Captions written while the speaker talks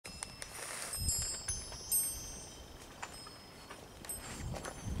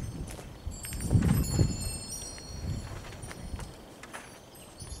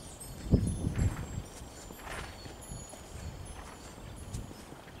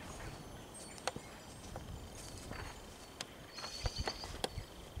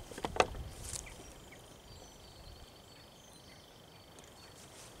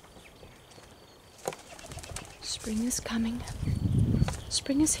Spring is coming.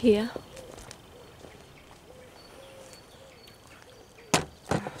 Spring is here.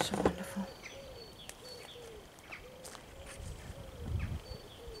 Oh, so wonderful.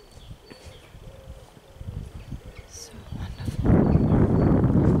 So wonderful.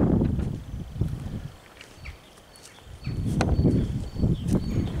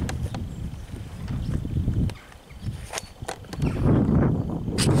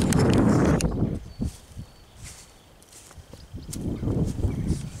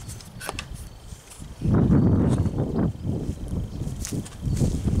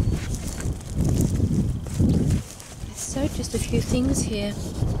 I sowed just a few things here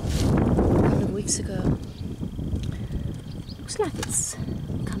a couple of weeks ago. Looks like it's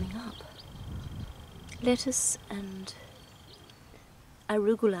coming up. Lettuce and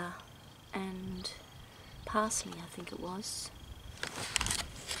arugula and parsley, I think it was.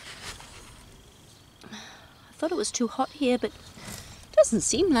 I thought it was too hot here, but it doesn't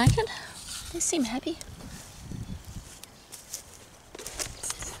seem like it. They seem happy.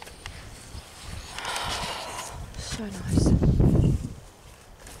 So nice.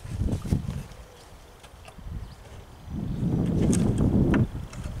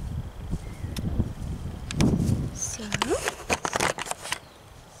 So,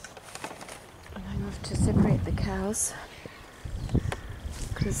 I'm going off to separate the cows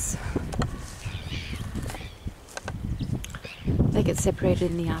because they get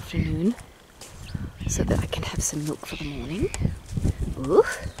separated in the afternoon so that I can have some milk for the morning.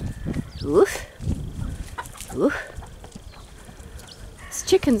 Oof, oof, oof. These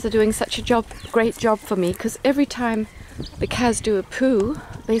chickens are doing such a great job for me because every time the cows do a poo,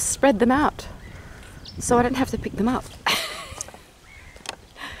 they spread them out so I don't have to pick them up.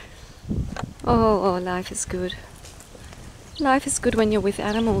 Oh, life is good. Life is good when you're with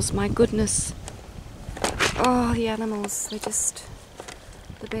animals, my goodness. Oh, the animals, they're just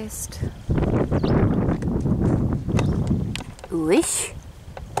the best. Wish,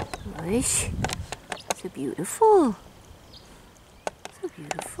 wish, so beautiful, so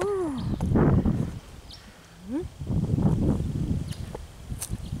beautiful. Mm-hmm.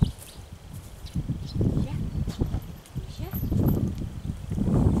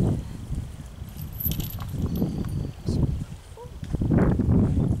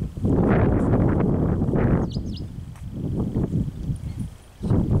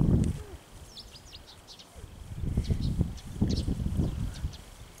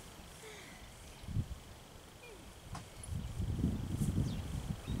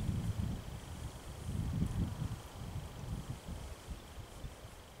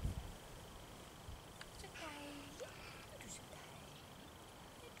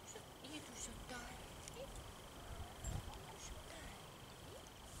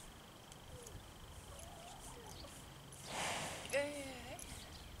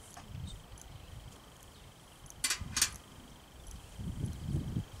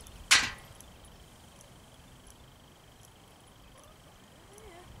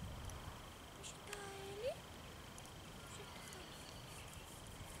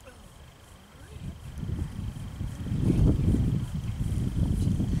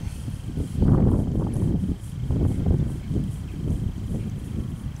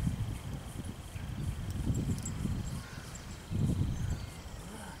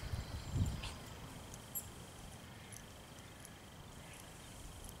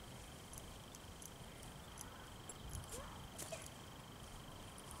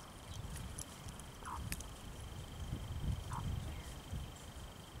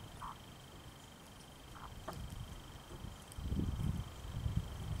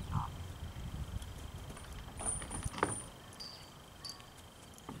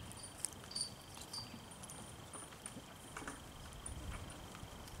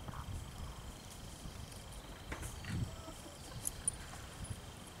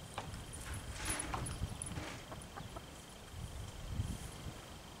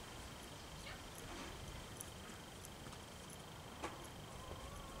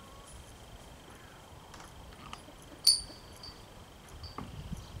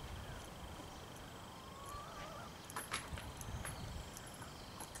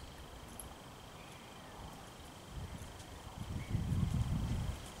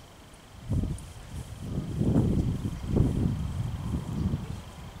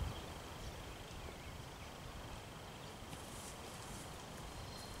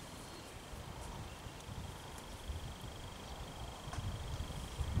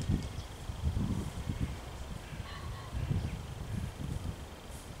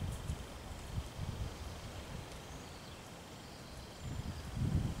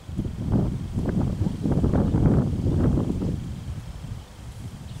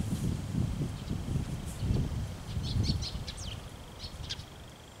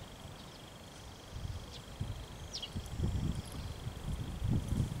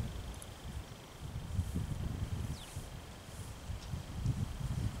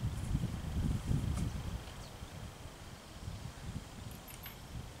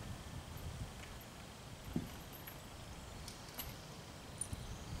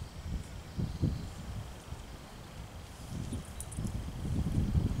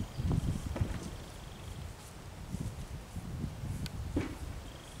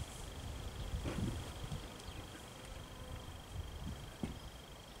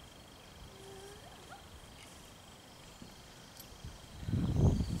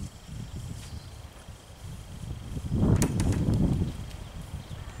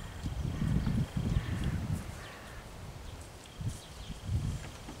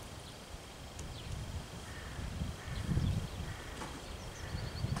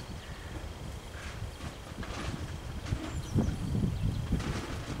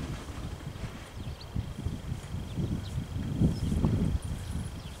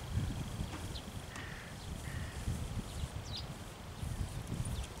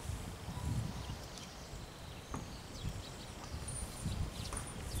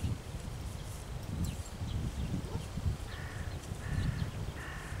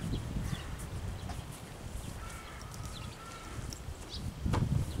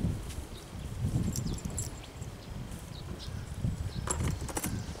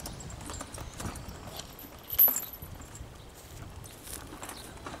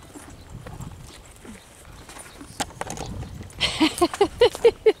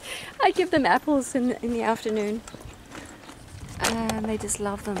 I give them apples in the afternoon, and they just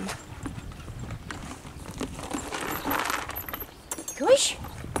love them. Gosh,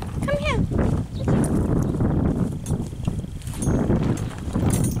 come here.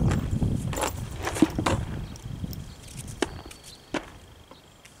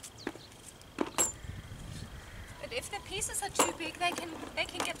 But if the pieces are too big, they can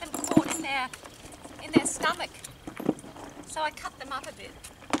get them caught in their stomach. So I cut them up a bit.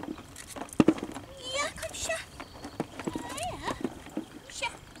 Yeah, come sure. Yeah.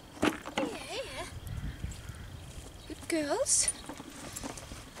 Sure. Yeah. Good girls.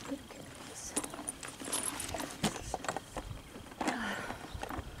 Good girls.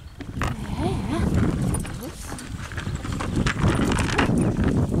 Yeah.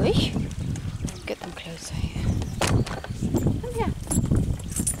 Wish. Get them closer here. Come here.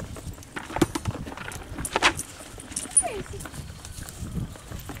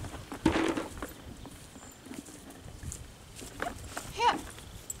 Here.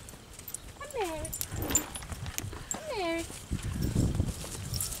 Come here. Come here.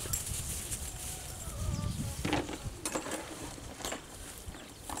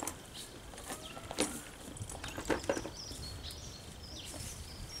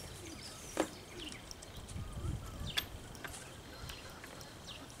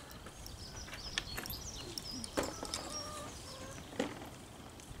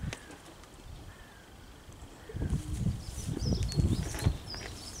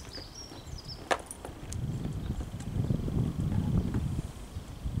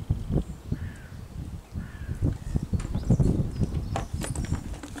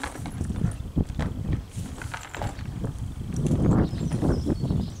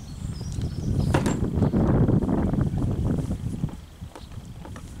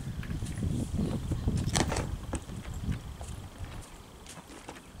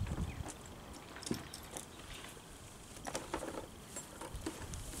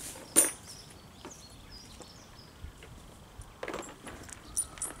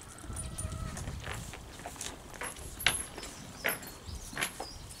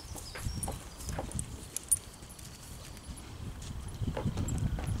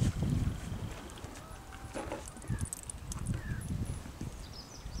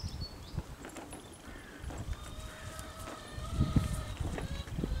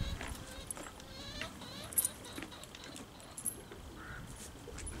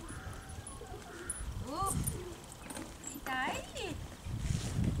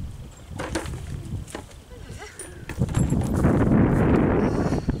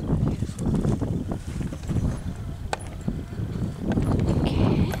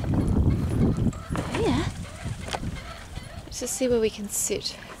 Let's see where we can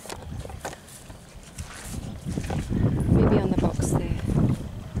sit. Maybe on the box there.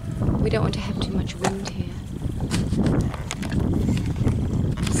 We don't want to have too much wind here.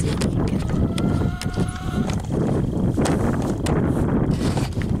 Let's see if we can get them.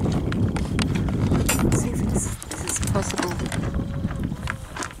 Let's see if this is possible.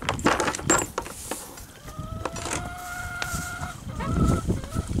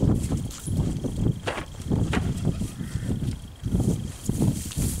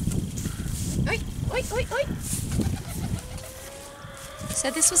 Oi. So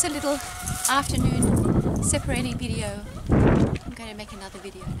this was a little afternoon separating video. I'm going to make another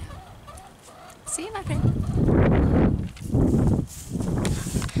video now. See you, my friend.